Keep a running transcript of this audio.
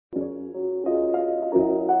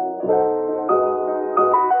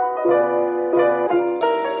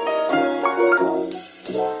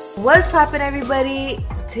What's poppin', everybody?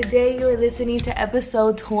 Today you are listening to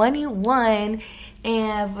episode 21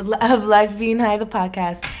 of Life Being High, the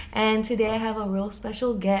podcast. And today I have a real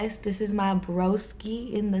special guest. This is my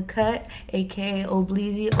broski in the cut, aka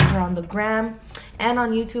Obleezy, over on the gram and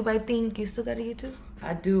on YouTube. I think you still got a YouTube?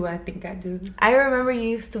 I do. I think I do. I remember you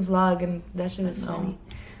used to vlog, and that shit was funny.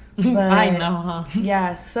 But, I know, huh?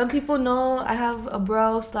 Yeah, some people know I have a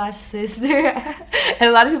bro/sister, and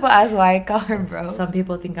a lot of people ask why I call her bro. Some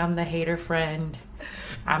people think I'm the hater friend.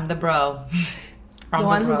 I'm the bro. The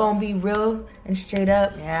one who gonna be real and straight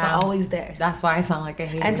up, but always there. That's why I sound like a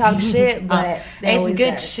hater. And talk shit, but it's good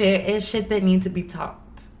there. Shit. It's shit that needs to be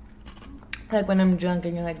talked. Like when I'm drunk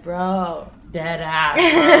and you're like, bro. Dead ass,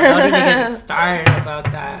 bro. Don't even get me started about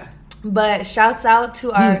that. But shouts out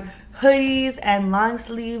to our hoodies and long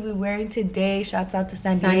sleeve we're wearing today. Shouts out to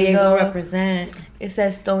San Diego. Represent. It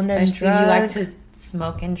says stoned and drunk. You like to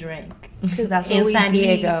smoke and drink. Because that's what in we San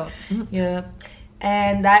Diego. Yep.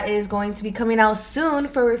 And that is going to be coming out soon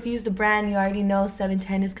for Refuse the Brand. You already know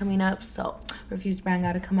 7/10 is coming up, so Refuse the Brand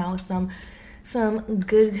got to come out with some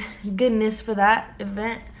goodness for that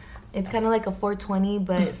event. It's kind of like a 420,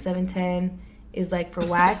 but 7/10 is like for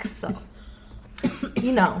wax, so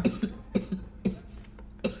you know.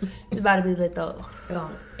 It's about to be lit though.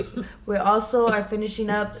 We also are finishing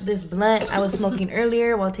up this blunt I was smoking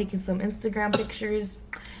earlier while taking some Instagram pictures.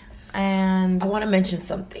 And I want to mention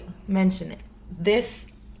something. Mention it. This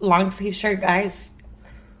long sleeve shirt, guys,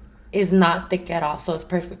 is not thick at all, so it's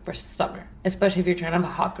perfect for summer, especially if you're trying to have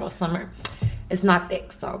a hot girl summer. It's not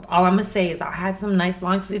thick, so all I'm gonna say is I had some nice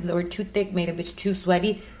long sleeves that were too thick, made a bitch too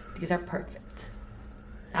sweaty. These are perfect.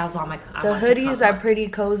 That was all my. The hoodies are pretty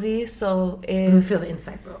cozy, so if you feel the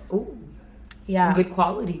inside, bro. Ooh, yeah, good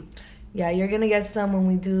quality. Yeah, you're gonna get some when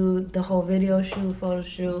we do the whole video shoot, photo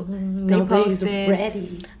shoot. Stay posted.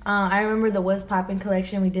 Ready. I remember the What's Poppin'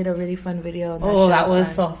 collection. We did a really fun video. That was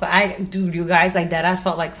so fun. Dude, you guys, like deadass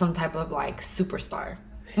felt like some type of like superstar.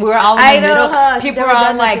 We were all in the middle. People were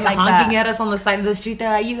all like honking at us on the side of the street.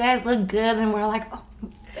 They're like, "You guys look good," and we're like, "Oh,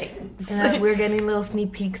 thanks." And we're getting little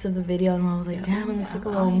sneak peeks of the video, and I was like, "Damn, it looks like a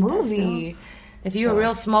little movie." If you're a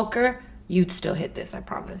real smoker, you'd still hit this, I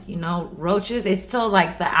promise. You know, roaches, it's still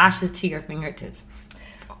like the ashes to your fingertips.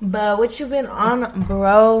 But what you been on,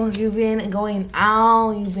 bro? You've been going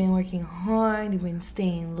out, you've been working hard, you've been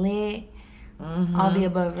staying lit. Mm-hmm. All the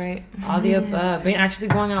above, right? All the above. Been actually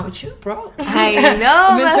going out with you, bro. I know.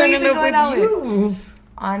 I've been turning up with you.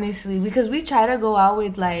 Honestly, because we try to go out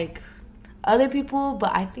with like other people,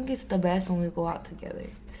 but I think it's the best when we go out together.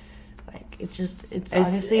 Like it's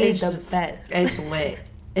honestly the best. It's lit.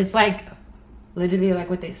 It's like literally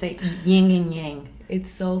like what they say, yin and yang.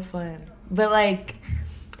 It's so fun. But like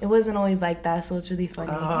it wasn't always like that, so it's really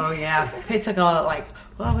funny. Oh yeah. It took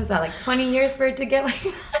what was that, like 20 years for it to get like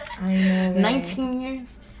that? I know, right? 19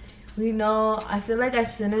 years. We know, I feel like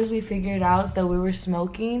as soon as we figured out that we were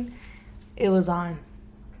smoking, it was on.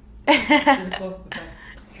 My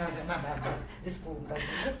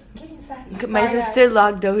sister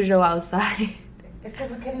locked Dojo outside. It's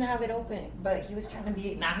because we couldn't have it open, but he was trying to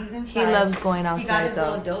be. Now he's inside. He loves going outside. He got his though.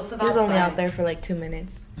 little dose of he was outside. only out there for like 2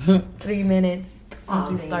 minutes, 3 minutes since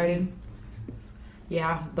we started.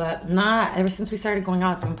 Yeah, but ever since we started going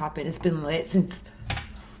out, it's been popping. It's been lit since.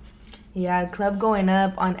 Yeah, club going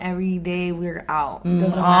up on every day we're out.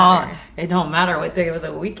 Doesn't matter. It don't matter what day of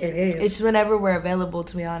the week it is. It's whenever we're available,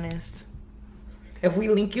 to be honest. If we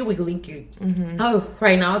link you, we link you. Mm-hmm. Oh,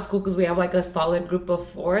 right now it's cool because we have like a solid group of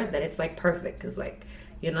 4 that it's like perfect because like,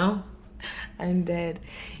 you know. I'm dead.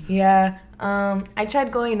 Yeah. I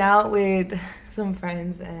tried going out with some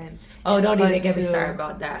friends and. Oh, don't even get me started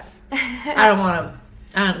about that. I don't want to.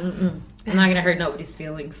 I'm not gonna hurt nobody's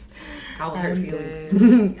feelings. I won't hurt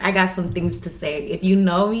feelings. I got some things to say. If you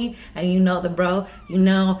know me and you know the bro, you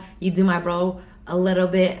know you do my bro a little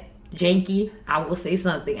bit janky, I will say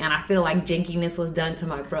something. And I feel like jankiness was done to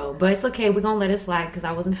my bro, but it's okay. We're gonna let it slide because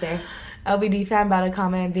I wasn't there. LBD fan about to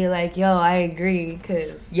comment and be like, "Yo, I agree,"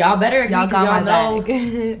 because y'all better agree because y'all know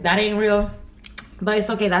back. That ain't real. But it's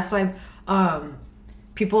okay. That's why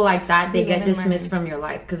people like that, they get dismissed from your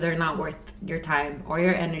life because they're not worth your time or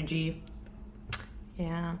your energy.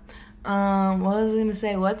 Yeah. What was I gonna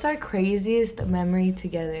say? What's our craziest memory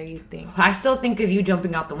together, you think? I still think of you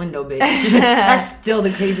jumping out the window, bitch. That's still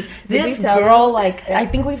the crazy. This girl, like, I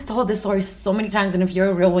think we've told this story so many times, and if you're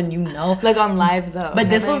a real one, you know. Like on live, though. But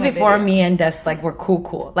this was before me and Des, like, were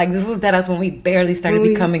cool. Like, this was us when we barely started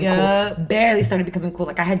becoming cool. Barely started becoming cool.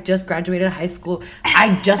 Like, I had just graduated high school.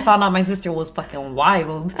 I just found out my sister was fucking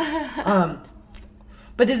wild.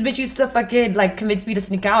 But this bitch used to fucking, like, convince me to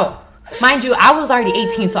sneak out. Mind you, I was already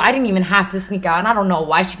 18, so I didn't even have to sneak out. And I don't know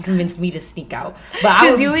why she convinced me to sneak out. But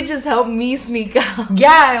because you would just help me sneak out.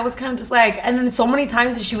 Yeah, it was kind of just like, and then so many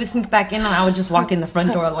times that she would sneak back in, and I would just walk in the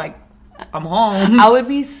front door like, I'm home. I would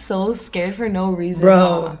be so scared for no reason.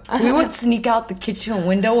 Bro, we would sneak out the kitchen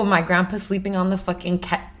window with my grandpa sleeping on the fucking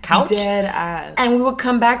couch. Dead ass. And we would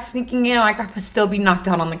come back sneaking in, and my grandpa still be knocked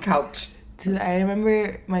out on the couch. Dude, I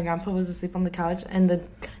remember my grandpa was asleep on the couch, and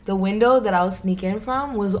the window that I was sneaking in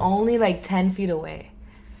from was only like 10 feet away.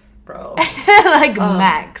 Bro. Like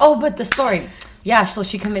max. Oh, but the story. Yeah, so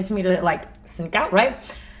she convinced me to like sneak out, right?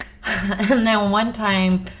 And then one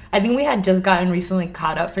time, I think we had just gotten recently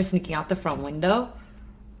caught up for sneaking out the front window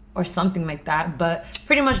or something like that. But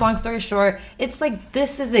pretty much, long story short, it's like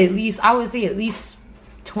this is at least, I would say at least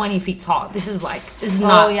 20 feet tall. This is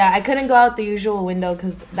not. Oh, yeah. I couldn't go out the usual window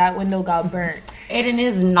because that window got burnt. It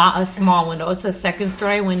is not a small window. It's a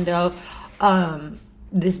second-story window.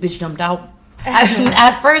 This bitch jumped out.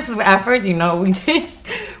 At first, you know,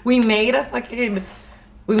 we made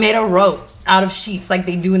a rope out of sheets like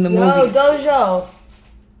they do in the movies. Yo, Dojo.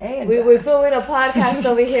 Hey, we're filming a podcast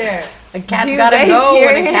over here. A cat's gotta go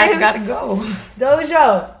when a cat's gotta go.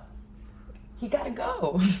 Dojo. He gotta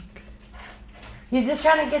go. He's just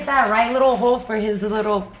trying to get that right little hole for his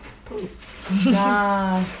little poop.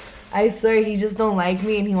 Nah. I swear he just don't like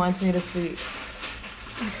me and he wants me to sweep.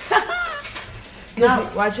 No.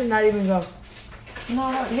 Watch him not even go.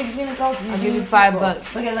 No, he's gonna go. I'll give you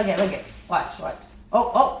 $5. Look at. Watch.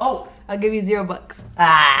 Oh. I'll give you $0. With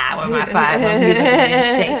my 5, I'll be looking in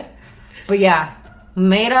shape. But yeah,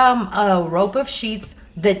 made a rope of sheets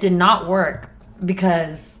that did not work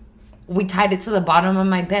because we tied it to the bottom of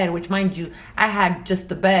my bed, which, mind you, I had just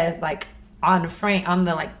the bed like on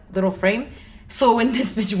the like little frame. So when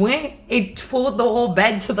this bitch went, it pulled the whole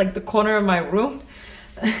bed to like the corner of my room.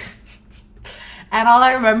 And all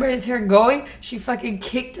I remember is her going. She fucking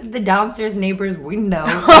kicked the downstairs neighbor's window.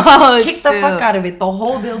 Kicked the fuck out of it. The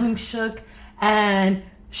whole building shook. And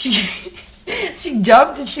she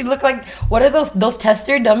jumped and she looked like, what are those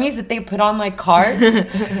tester dummies that they put on like cars?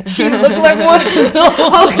 She looked like one of those.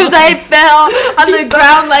 Oh, because I fell on the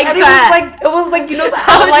ground like and that. It was like, you know, the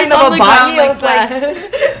outline of a body. It was like,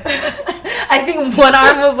 I think one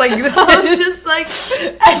arm was like this. I was just like,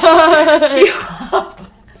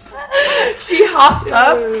 she hopped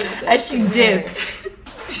up and she dipped.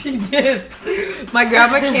 She dipped. My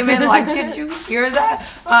grandma came in like, did you hear that?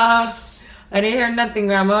 I didn't hear nothing,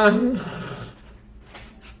 Grandma.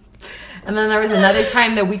 And then there was another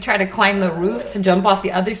time that we tried to climb the roof to jump off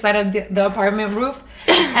the other side of the apartment roof.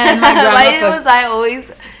 And my grandma why was I always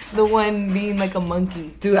the one being like a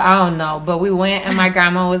monkey? Dude, I don't know. But we went and my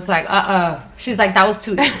grandma was like, She's like, that was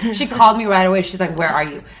too. She called me right away. She's like, where are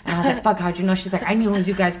you? And I was like, fuck, how'd you know? She's like, I knew it was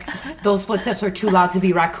you guys. Those footsteps were too loud to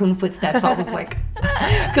be raccoon footsteps. So I was like,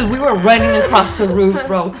 because we were running across the roof,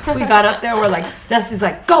 bro. We got up there. We're like, Dusty's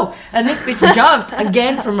like, go. And this bitch jumped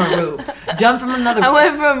again from a roof. Jumped from another roof. I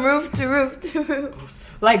went from roof to roof to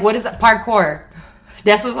roof. Like, what is that? Parkour.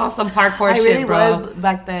 This was on some parkour shit, bro. I really was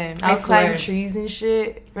back then. I would climb trees and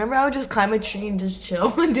shit. Remember, I would just climb a tree and just chill.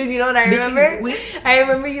 Dude, you know what I remember? I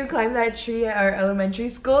remember you climbed that tree at our elementary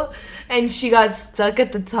school, and she got stuck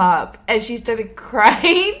at the top, and she started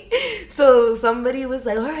crying. So somebody was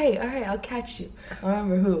like, all right, I'll catch you. I don't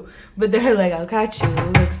remember who. But they're like, I'll catch you. It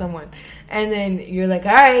was like someone. And then you're like,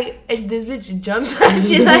 all right. And this bitch jumped and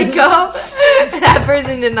she let go. And that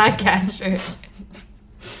person did not catch her.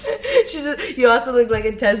 You also look like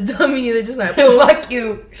a test dummy that just like fuck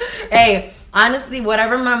you. Hey, honestly,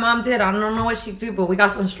 whatever my mom did, I don't know what she did, but we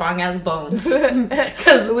got some strong ass bones.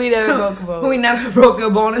 Because we never broke a bone. We never broke a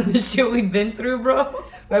bone in the shit we've been through, bro.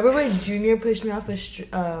 Remember when Junior pushed me off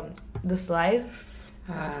the slide?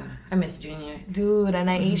 I miss Junior. Dude, and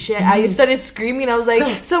I ate shit. I started screaming. I was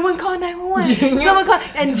like, someone call 911. Someone call.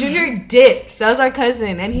 And Junior dipped. That was our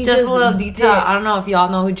cousin. And he just a little detail. Dipped. I don't know if y'all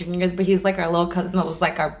know who Junior is, but he's like our little cousin that was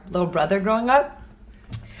like our little brother growing up.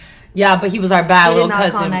 Yeah, but he was our bad little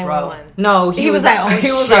cousin, bro. No, he was our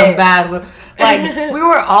bad little. Like, we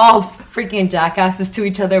were all freaking jackasses to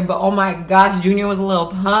each other, but oh my gosh, Junior was a little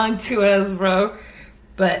punk to us, bro.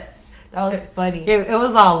 But that was funny. It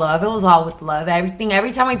was all love. It was all with love. Everything.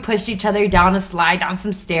 Every time we pushed each other down a slide, down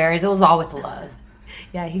some stairs, it was all with love.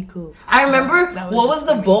 Yeah, he cool. I remember what was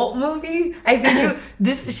the Bolt movie? I think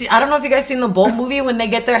I don't know if you guys seen the Bolt movie when they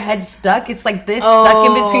get their head stuck. It's like this stuck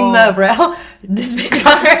in between the rail. This bitch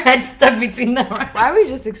got her head stuck between the rail. Why are we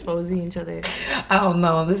just exposing each other? I don't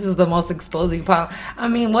know. This is the most exposing part. I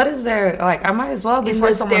mean, what is there? Like, I might as well before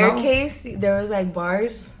in the staircase. There was like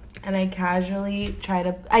bars. and I casually try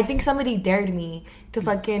to. I think somebody dared me to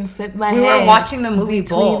fucking flip my head. We were watching the movie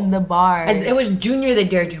between the bars. It was Junior that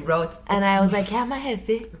dared you, bro. And I was like, yeah, my head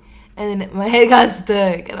fit. And then my head got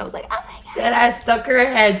stuck. And I was like, oh my God. That I stuck her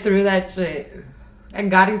head through that shit. And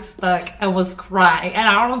got it stuck and was crying. And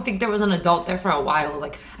I don't think there was an adult there for a while.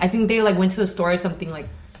 Like, I think they, like, went to the store or something, like.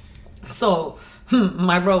 So,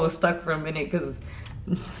 my bro was stuck for a minute because.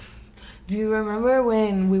 Do you remember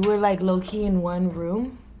when we were, like, low-key in one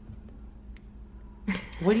room?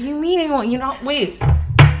 What do you mean? You know, wait.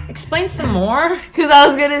 Explain some more. Because I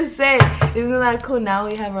was going to say, isn't that cool? Now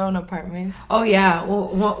we have our own apartments. Oh, yeah.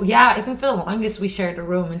 Well, yeah. I think for the longest we shared a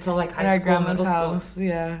room until, like, high school, grandma's house.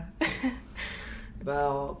 Yeah.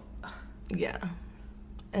 Well, yeah.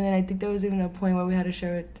 And then I think there was even a point where we had to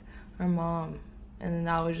share with our mom. And then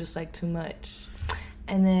that was just, like, too much.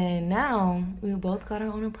 And then now, we both got our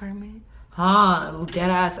own apartments.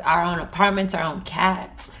 Deadass. Our own apartments, our own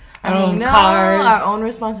cats, our own cars. Our own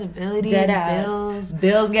responsibilities, bills.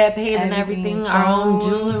 Bills get paid and everything. Our own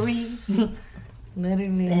jewelry.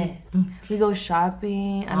 Literally. We go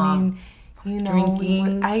shopping. I mean, you know.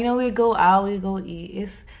 Drinking. I know we go out, we go eat.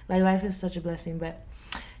 It's, like, life is such a blessing. But,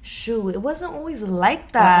 shoot, it wasn't always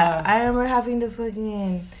like that. I remember having to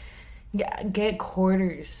fucking... get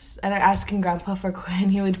quarters. And I'm asking Grandpa for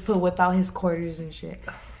and he would whip out his quarters and shit.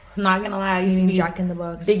 I'm not gonna lie, I used to be Jack in the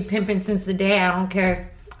Box. Big pimping since the day. I don't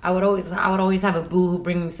care. I would always have a boo who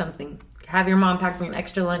bring me something. Have your mom pack me an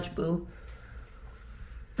extra lunch, boo.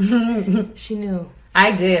 She knew.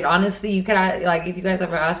 I did. Honestly, you could, like, if you guys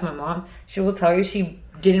ever ask my mom, she will tell you she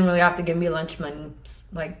didn't really have to give me lunch money,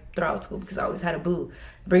 like, throughout school because I always had a boo.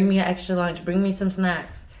 Bring me an extra lunch. Bring me some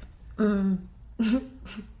snacks.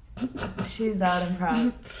 She's loud and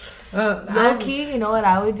proud. Low key, you know what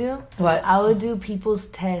I would do? What? I would do people's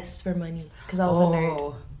tests for money because I was a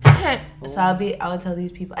nerd. So I would tell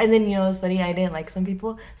these people, and then you know it's funny. I didn't like some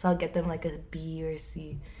people, so I'll get them like a B or a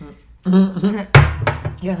C.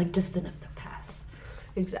 You're like just enough to pass.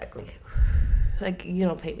 Exactly. Like you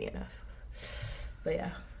don't pay me enough. But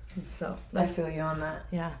yeah. So I feel you on that.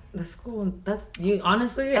 Yeah, that's cool. That's you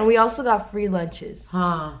honestly. And we also got free lunches.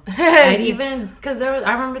 And even because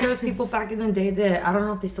I remember there was people back in the day that I don't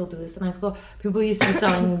know if they still do this in high school. People used to be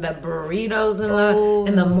selling the burritos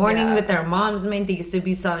in the morning that their moms made. They used to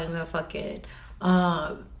be selling the fucking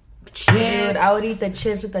chips. Dude, I would eat the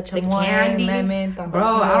chips with the chamoy, candy. Lemon,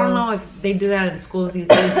 bro, I don't know if they do that in schools these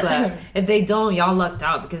days, but if they don't, y'all lucked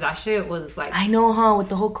out because that shit was like. I know, huh? With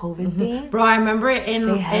the whole COVID thing, bro. I remember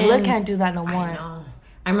they can't do that no more. I know.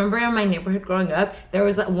 I remember in my neighborhood growing up, there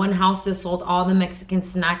was like one house that sold all the Mexican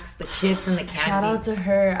snacks, the chips and the candy. Shout out to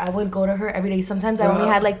her. I would go to her every day. Sometimes I only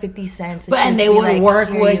had like 50 cents. And they would like,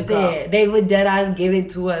 work with it. They would dead ass give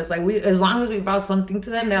it to us. Like as long as we brought something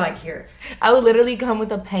to them, they're like, here. I would literally come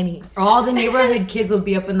with a penny. All the neighborhood kids would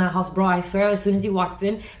be up in that house. Bro, I swear, as soon as you walked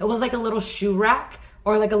in, it was like a little shoe rack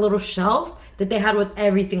or like a little shelf that they had with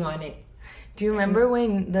everything on it. Do you remember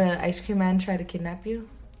when the ice cream man tried to kidnap you?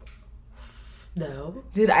 No.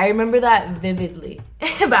 Dude, I remember that vividly.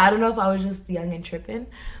 But I don't know if I was just young and tripping.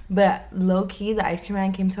 But low-key, the ice cream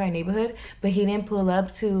man came to our neighborhood, but he didn't pull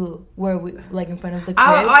up to where we, like, in front of the crib.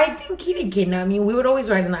 I think he didn't kidnap me. We would always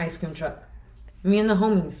ride in the ice cream truck. Me and the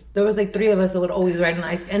homies. There was, like, 3 of us that would always ride in the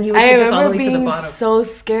ice. And he would take us all the way to the bottom. I remember being so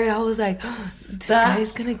scared. I was like, this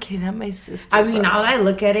guy's gonna kidnap my sister. I mean, now that I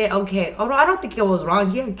look at it, okay. Oh, no, I don't think it was wrong.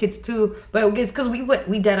 He had kids, too. But it's because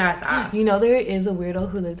we dead-ass. You know, there is a weirdo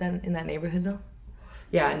who lived in that neighborhood, though.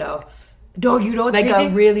 Yeah, I know. Dog, you know what's like crazy? A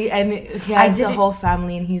really, and he has a whole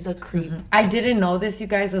family, and he's a creep. Mm-hmm. I didn't know this, you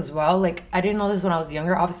guys, as well. Like, I didn't know this when I was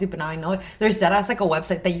younger, obviously, but now I know it. There's deadass like a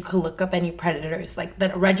website that you could look up any predators, like the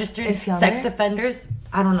registered sex offenders.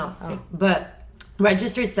 I don't know, but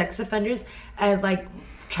registered sex offenders and like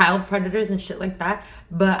child predators and shit like that.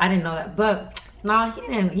 But I didn't know that. But no,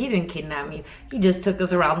 he didn't kidnap me. He just took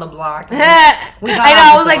us around the block. I know.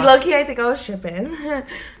 I was like, low key, I think I was tripping.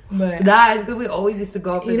 But that is good. We always used to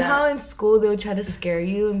go up. You know how in school they would try to scare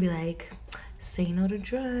you and be like, "Say no to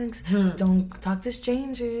drugs. Don't talk to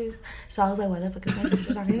strangers." So I was like, "Why the fuck is my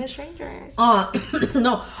sister talking to strangers?"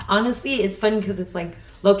 No, honestly, it's funny because it's like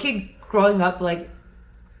low key growing up. Like,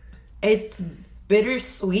 it's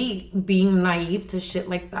bittersweet being naive to shit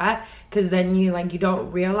like that, because then you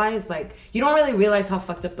don't realize, like, you don't really realize how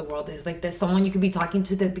fucked up the world is. Like, there's someone you could be talking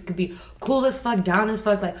to that could be cool as fuck, down as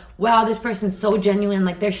fuck, like, wow, this person's so genuine,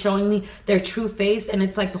 like, they're showing me their true face, and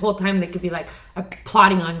it's like the whole time they could be like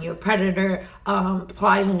plotting on you, a predator,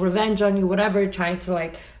 plotting revenge on you, whatever, trying to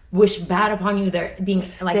like wish bad upon you. They're being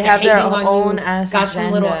like they have their own you, ass got agenda.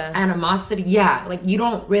 some little animosity. Yeah, like you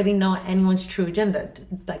don't really know anyone's true agenda.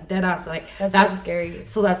 Like dead ass. Like that's so scary.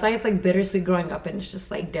 So that's why it's like bittersweet growing up, and it's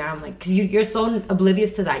just like damn, like because you're so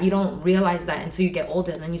oblivious to that, you don't realize that until you get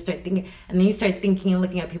older, and then you start thinking, and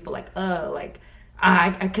looking at people like like.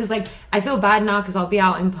 Because like I feel bad now because I'll be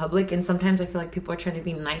out in public and sometimes I feel like people are trying to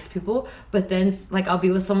be nice people, but then like I'll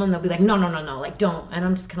be with someone, they'll be like no like don't, and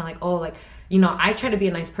I'm just kind of like, oh, like, you know, I try to be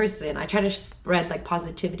a nice person, I try to spread like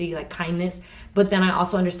positivity, like kindness, but then I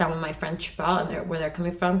also understand when my friends trip out and where they're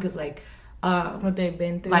coming from, because like what they've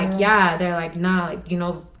been through, like, yeah, they're like, nah, like, you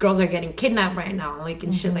know, girls are getting kidnapped right now, like,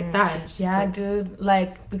 and shit like that. And yeah, like, dude,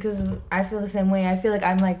 like, because I feel the same way. I feel like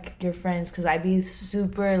I'm like your friends, because I be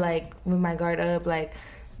super like with my guard up, like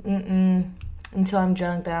until I'm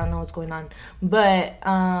drunk, that I don't know what's going on. But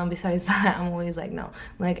besides that, I'm always like, no,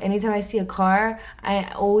 like anytime I see a car,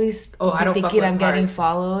 I always I don't thinking I'm cars. Getting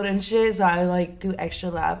followed and shit, so I like do extra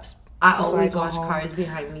laps. I always watch cars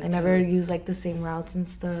behind me. I never use like the same routes and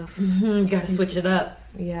stuff. You gotta switch it up.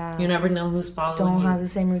 Yeah. You never know who's following you. Don't have the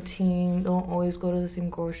same routine. Don't always go to the same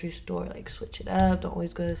grocery store. Like, switch it up. Don't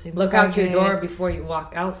always go to the same Look out your door before you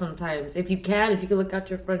walk out sometimes. If you can look out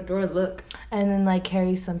your front door, look. And then, like,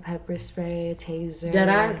 carry some pepper spray, a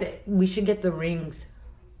taser. We should get the rings.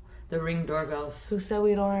 The ring doorbells. Who said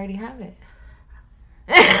we don't already have it?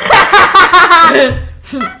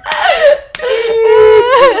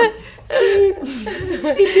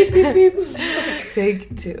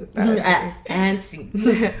 Take two. And see.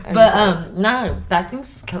 But no, that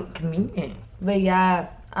thing's convenient. But yeah,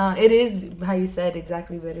 it is how you said,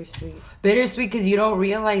 exactly, bittersweet. Bittersweet because you don't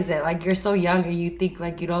realize it. Like, you're so young and you think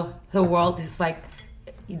like, you know, the world is like,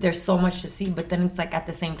 there's so much to see, but then it's like at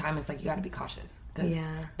the same time it's like you gotta be cautious because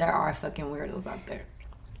there are fucking weirdos out there.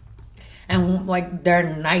 And like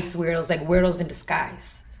they're nice weirdos, like weirdos in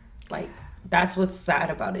disguise. Like, that's what's sad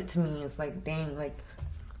about it to me. It's like, dang, like,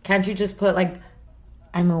 can't you just put like,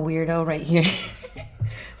 I'm a weirdo right here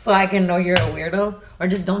so I can know you're a weirdo? Or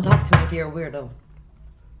just don't talk to me if you're a weirdo.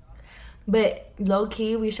 But low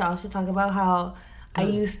key, we should also talk about how I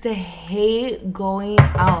used to hate going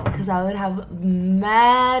out because I would have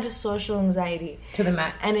mad social anxiety to the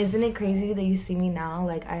max. And isn't it crazy that you see me now?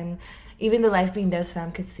 Like, I'm, even the Life Being Des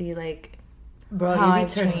fam could see like, bro, how you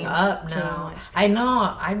be turning up now. I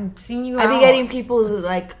know. I've seen you. I be getting people's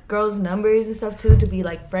like girls' numbers and stuff too to be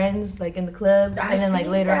like friends, like in the club, and then like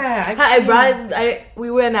later, we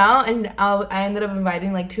went out and I ended up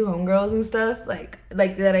inviting like 2 homegirls and stuff, like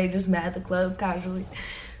that I just met at the club casually.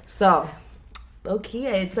 So low key,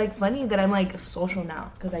 it's like funny that I'm like social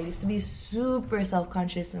now because I used to be super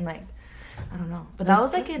self-conscious and like, I don't know. But that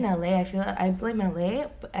was like in LA. I feel like I blame LA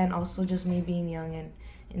and also just me being young and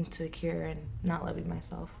insecure and not loving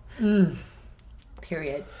myself.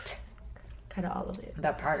 Period. Kind of all of it.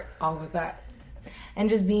 That part, all of that. And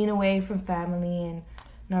just being away from family and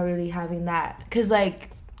not really having that. Because,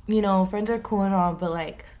 like, you know, friends are cool and all, but,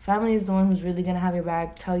 like, family is the one who's really going to have your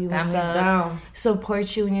back, tell you what's up, down.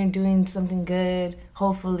 Support you when you're doing something good,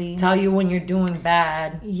 hopefully. Tell you when you're doing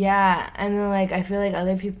bad. Yeah. And then, like, I feel like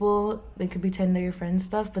other people, they could pretend they're your friends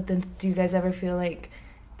stuff, but then do you guys ever feel like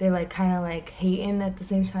they like kind of like hating at the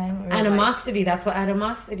same time? Or animosity. That's what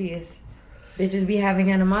animosity is. Bitches be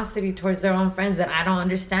having animosity towards their own friends, and I don't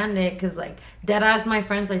understand it because like dead ass my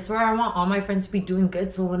friends, I swear I want all my friends to be doing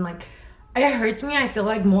good. So when like it hurts me, I feel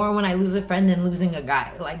like more when I lose a friend than losing a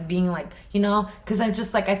guy. Like being like, you know, because I'm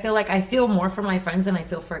just like, I feel like I feel more for my friends than I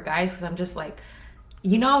feel for guys because I'm just like,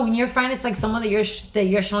 you know, when you're a friend, it's like someone that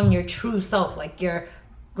you're showing your true self, like you're.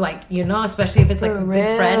 Like, you know, especially if it's like a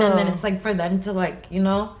good friend, and then it's like for them to like, you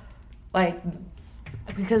know, like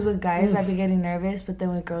because with guys I'd be getting nervous, but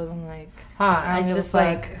then with girls I'm like, I just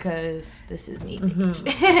like because this is me.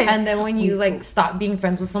 And then when you like stop being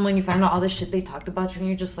friends with someone, you find out all the shit they talked about you, and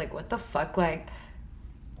you're just like, what the fuck, like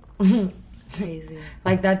crazy,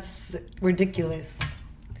 like that's ridiculous.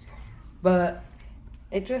 But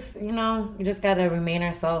it just, you know, you just gotta remain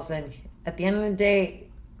ourselves, and at the end of the day,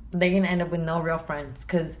 they're gonna end up with no real friends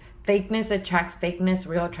because fakeness attracts fakeness,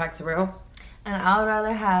 real attracts real. And I would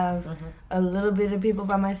rather have a little bit of people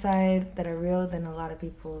by my side that are real than a lot of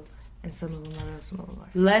people, and some of them are real, some of them are.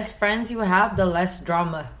 Less friends you have, the less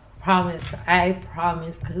drama. Promise. I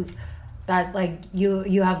promise, because that like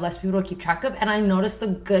you have less people to keep track of. And I noticed the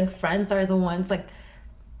good friends are the ones like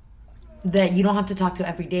that you don't have to talk to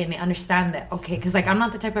every day, and they understand that, okay, because like I'm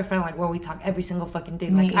not the type of friend like where we talk every single fucking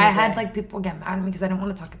day. Like I had like people get mad at me because I didn't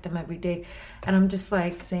want to talk to them every day, and I'm just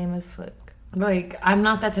like, same as fuck. Like, I'm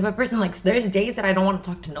not that type of person. Like, there's days that I don't want to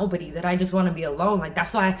talk to nobody, that I just want to be alone. Like,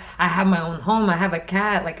 that's why I have my own home. I have a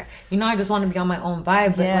cat. Like, I just want to be on my own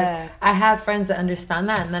vibe. But, like, I have friends that understand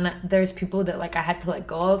that. And then there's people that, like, I had to let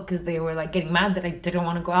go of because they were, like, getting mad that I didn't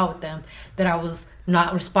want to go out with them, that I was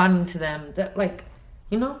not responding to them. That, like,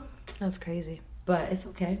 That's crazy. But it's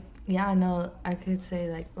okay. Yeah, I know. I could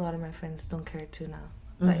say, like, a lot of my friends don't care, too, now.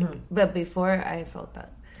 Like, but before, I felt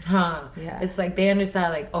that. Yeah, it's like they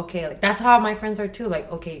understand, like, okay, like that's how my friends are too.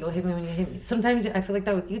 Like, okay, you'll hit me when you hit me. Sometimes I feel like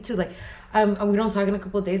that with you too. Like, we don't talk in a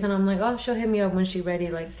couple of days, and I'm like, oh, she'll hit me up when she's ready.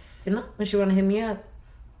 Like, when she want to hit me up.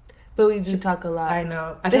 But we do talk a lot. I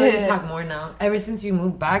know. I feel like we talk more now. Ever since you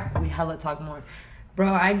moved back, we hella talk more. Bro,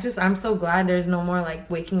 I'm so glad there's no more like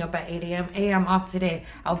waking up at 8 a.m. Hey, I'm off today.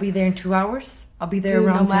 I'll be there in 2 hours. I'll be there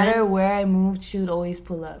around 10. No matter where I moved, she would always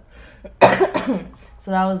pull up. So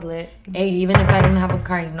that was lit. Hey, even if I didn't have a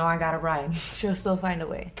car, I got a ride. She'll still find a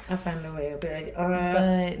way. I'll find a way. I'll be like,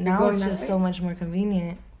 but now it's just so much more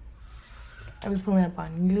convenient. I was pulling up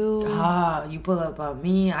on you. You pull up on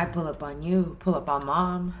me. I pull up on you. Pull up on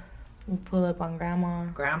mom. We pull up on grandma.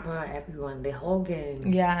 Grandpa, everyone. The whole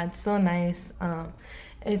gang. Yeah, it's so nice.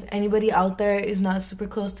 If anybody out there is not super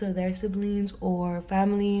close to their siblings or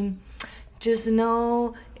family, just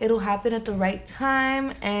know it'll happen at the right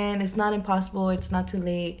time, and it's not impossible. It's not too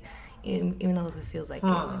late, even though it feels like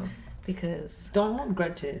it. Because don't hold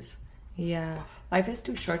grudges. Yeah, life is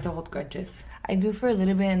too short to hold grudges. I do for a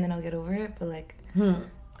little bit, and then I'll get over it. But like,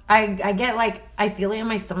 I get like I feel it in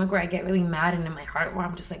my stomach where I get really mad, and in my heart where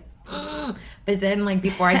I'm just like. But then like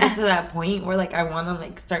before I get to that point where like I want to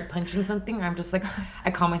like start punching something, I'm just like I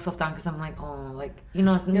calm myself down because I'm like, oh, like it's You're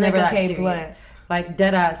never like, okay, that serious. Like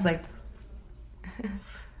dead ass, like.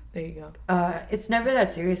 There you go. It's never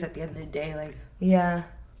that serious at the end of the day. Like, yeah,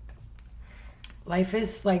 life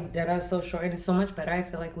is like that is so short, and it's so much better. I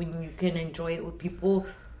feel like when you can enjoy it with people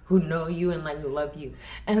who know you and like love you,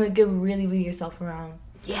 and who could really be yourself around.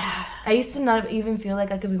 Yeah, I used to not even feel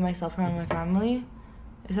like I could be myself around my family,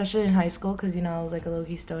 especially in high school, because I was like a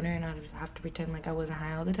low-key stoner, and I'd have to pretend like I wasn't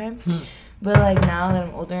high all the time. But like now that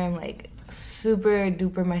I'm older, I'm like super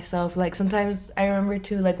duper myself. Like sometimes I remember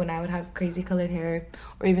too, like when I would have crazy colored hair,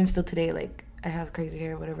 or even still today, like I have crazy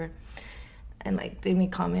hair or whatever, and like they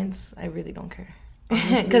make comments, I really don't care,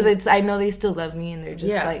 because I know they still love me, and they're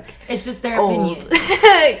just like, it's just their old.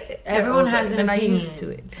 Opinion. Everyone has an opinion. I'm used to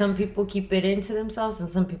it. Some people keep it into themselves, and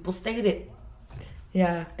some people state it.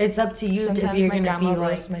 Yeah, it's up to you. Sometimes if you're gonna be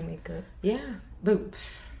like my makeup. Yeah, but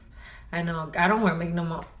I know I don't wear makeup no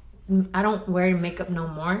more. I don't wear makeup no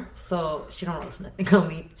more, so she don't roast nothing on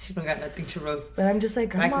me. She don't got nothing to roast. But I'm just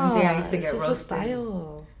like, Grandma, back in the day, I used to get roasted.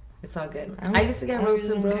 Style. It's all good. I used to get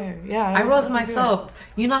roasted, bro. Care. Yeah, I roast myself.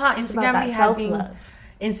 You know how Instagram be having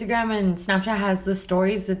Instagram and Snapchat has the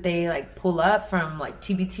stories that they like pull up from like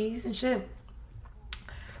TBTs and shit.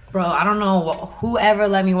 Bro, I don't know whoever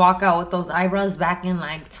let me walk out with those eyebrows back in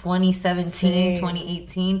like 2017,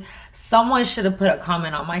 2018. Someone should have put a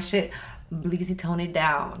comment on my shit. Bleezy, tone it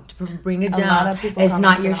down. Bring it down. A lot of people it's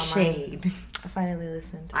not your shade. I finally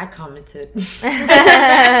listened. I commented.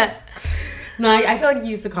 No, I feel like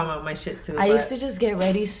you used to comment on my shit too. I used to just get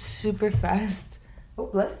ready super fast. Oh,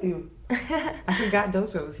 bless you. I forgot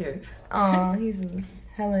Doso was here. Oh, he's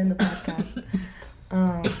hella in the podcast.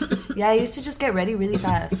 Yeah, I used to just get ready really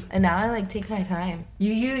fast, and now I like take my time.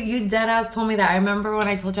 You dead ass told me that. I remember when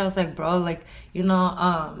I told you, I was like, bro, like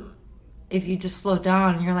if you just slow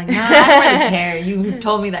down, you're like, nah, I don't really care. You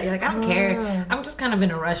told me that. You're like, I don't care. I'm just kind of in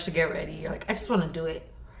a rush to get ready. You're like, I just want to do it.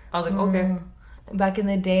 I was like, okay. Back in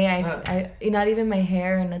the day, I not even my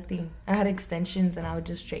hair or nothing. I had extensions, and I would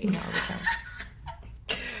just straighten all the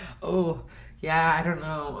time. Oh, yeah, I don't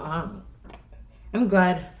know. I'm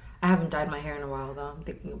glad I haven't dyed my hair in a while, though. I'm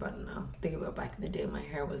thinking about it now. Thinking about back in the day, my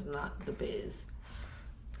hair was not the biz.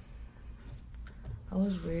 I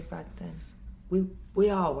was weird back then. We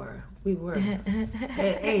all were. We were.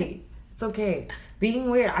 hey, it's okay. Being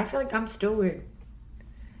weird, I feel like I'm still weird.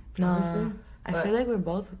 No, honestly, I feel like we're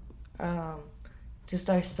both just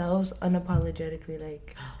ourselves unapologetically.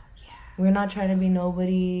 Like, yeah. We're not trying to be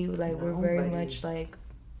nobody. Like, we're very much like,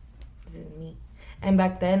 this is me. And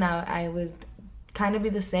back then, I would kind of be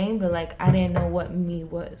the same, but like, I didn't know what me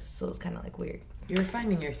was. So it's kind of like weird. You're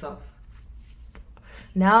finding yourself.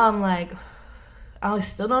 Now I'm like, I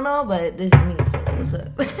still don't know, but this is me. So what's up?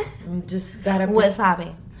 You just gotta. What's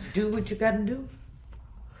popping? Do what you gotta do.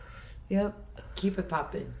 Yep. Keep it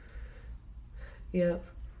popping. Yep.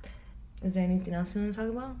 Is there anything else you want to talk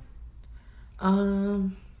about?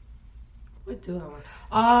 What do I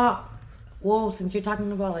want? Well, since you're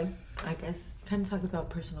talking about like, I guess, kind of talking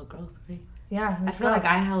about personal growth, right? Yeah, I feel like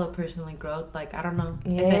I hella personally growth. Like, I don't know if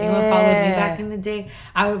anyone followed me back in the day.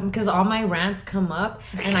 Because all my rants come up,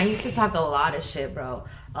 and I used to talk a lot of shit, bro.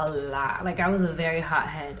 A lot. Like, I was a very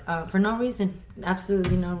hothead for no reason.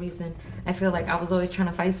 Absolutely no reason. I feel like I was always trying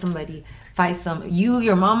to fight somebody.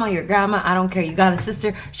 Your mama, your grandma, I don't care. You got a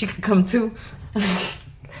sister, she could come too.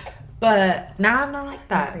 But now I'm not like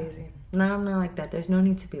that. That's crazy. Now I'm not like that. There's no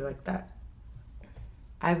need to be like that.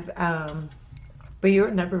 But you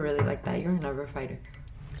were never really like that. You were never a fighter.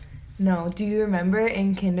 No. Do you remember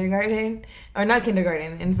in kindergarten? Or not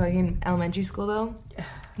kindergarten, in fucking elementary school, though?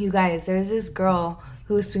 You guys, there was this girl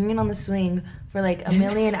who was swinging on the swing for, like, a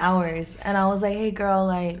million hours. And I was like, hey, girl,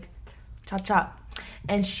 like, chop, chop.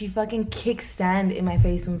 And she fucking kicked sand in my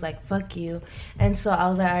face and was like, fuck you. And so I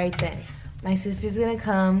was like, all right, then. My sister's gonna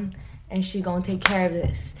come, and she gonna take care of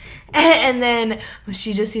this. And then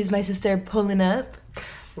she just sees my sister pulling up.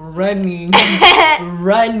 Running, bro.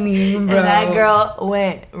 And that girl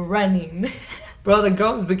went running. Bro, the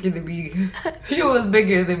girl was bigger than me. She was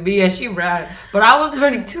bigger than me, and she ran. But I was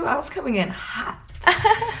running too. I was coming in hot.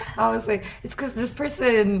 I was like, it's because this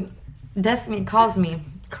person, Destiny, calls me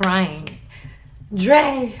crying.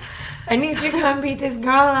 Dre, I need you to come beat this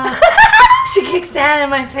girl up. She kicks sand in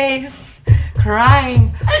my face,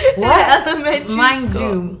 crying. What? Elementary Mind school.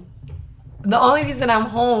 you, the only reason I'm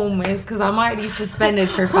home is because I'm already suspended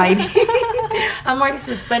for fighting. I'm already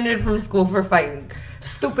suspended from school for fighting.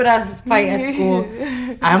 Stupid ass fight at school.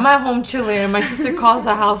 I'm at home chilling, and my sister calls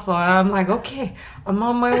the house phone, and I'm like, okay, I'm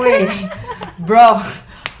on my way. Bro,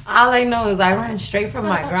 all I know is I ran straight from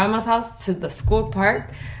my grandma's house to the school park,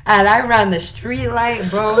 and I ran the street light,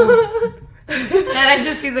 bro. And I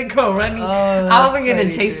just see the girl running. I wasn't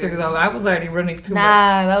gonna chase her though. I was already running too much.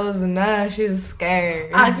 That was enough. She was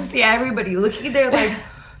scared. I just see everybody looking there like,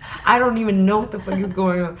 I don't even know what the fuck is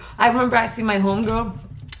going on. I remember I see my homegirl,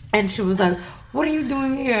 and she was like, what are you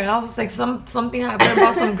doing here? And I was like, something happened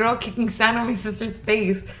about some girl kicking sand on my sister's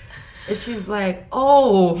face. And she's like,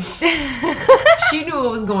 oh. She knew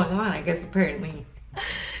what was going on, I guess, apparently.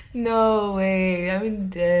 No way. I'm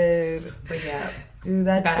dead. But yeah. Dude,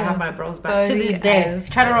 that's gotta have my bros back. To this day,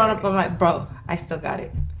 try to run up on my bro. I still got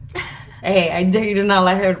it. Hey, I dare you to not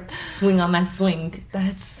let her swing on that swing.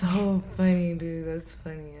 That's so funny, dude. That's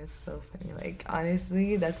funny. It's so funny. Like,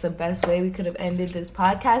 honestly, that's the best way we could have ended this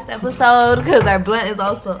podcast episode because our blunt is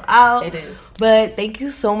also out. It is. But thank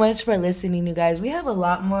you so much for listening, you guys. We have a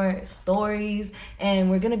lot more stories,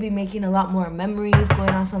 and we're going to be making a lot more memories,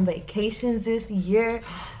 going on some vacations this year.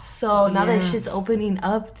 So now that shit's opening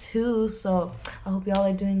up too, so I hope y'all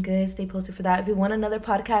are doing good. Stay posted for that. If you want another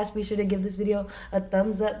podcast, be sure to give this video a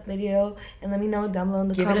thumbs up video and let me know down below in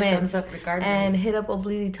the comments. Give it a thumbs up regardless. And hit up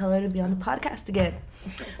Oblizy, tell her to be on the podcast again.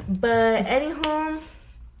 But anywho,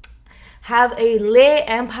 have a lit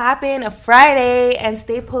and poppin' a Friday and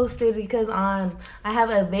stay posted because I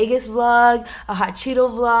have a Vegas vlog, a Hot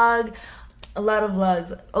Cheeto vlog, a lot of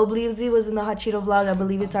vlogs. Oblizy was in the Hot Cheeto vlog. I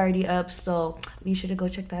believe it's already up, so be sure to go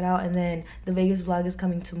check that out. And then the Vegas vlog is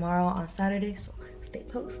coming tomorrow on Saturday, so stay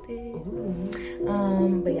posted.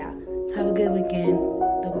 But yeah, have a good weekend.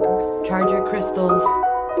 Double dose. Charge your crystals.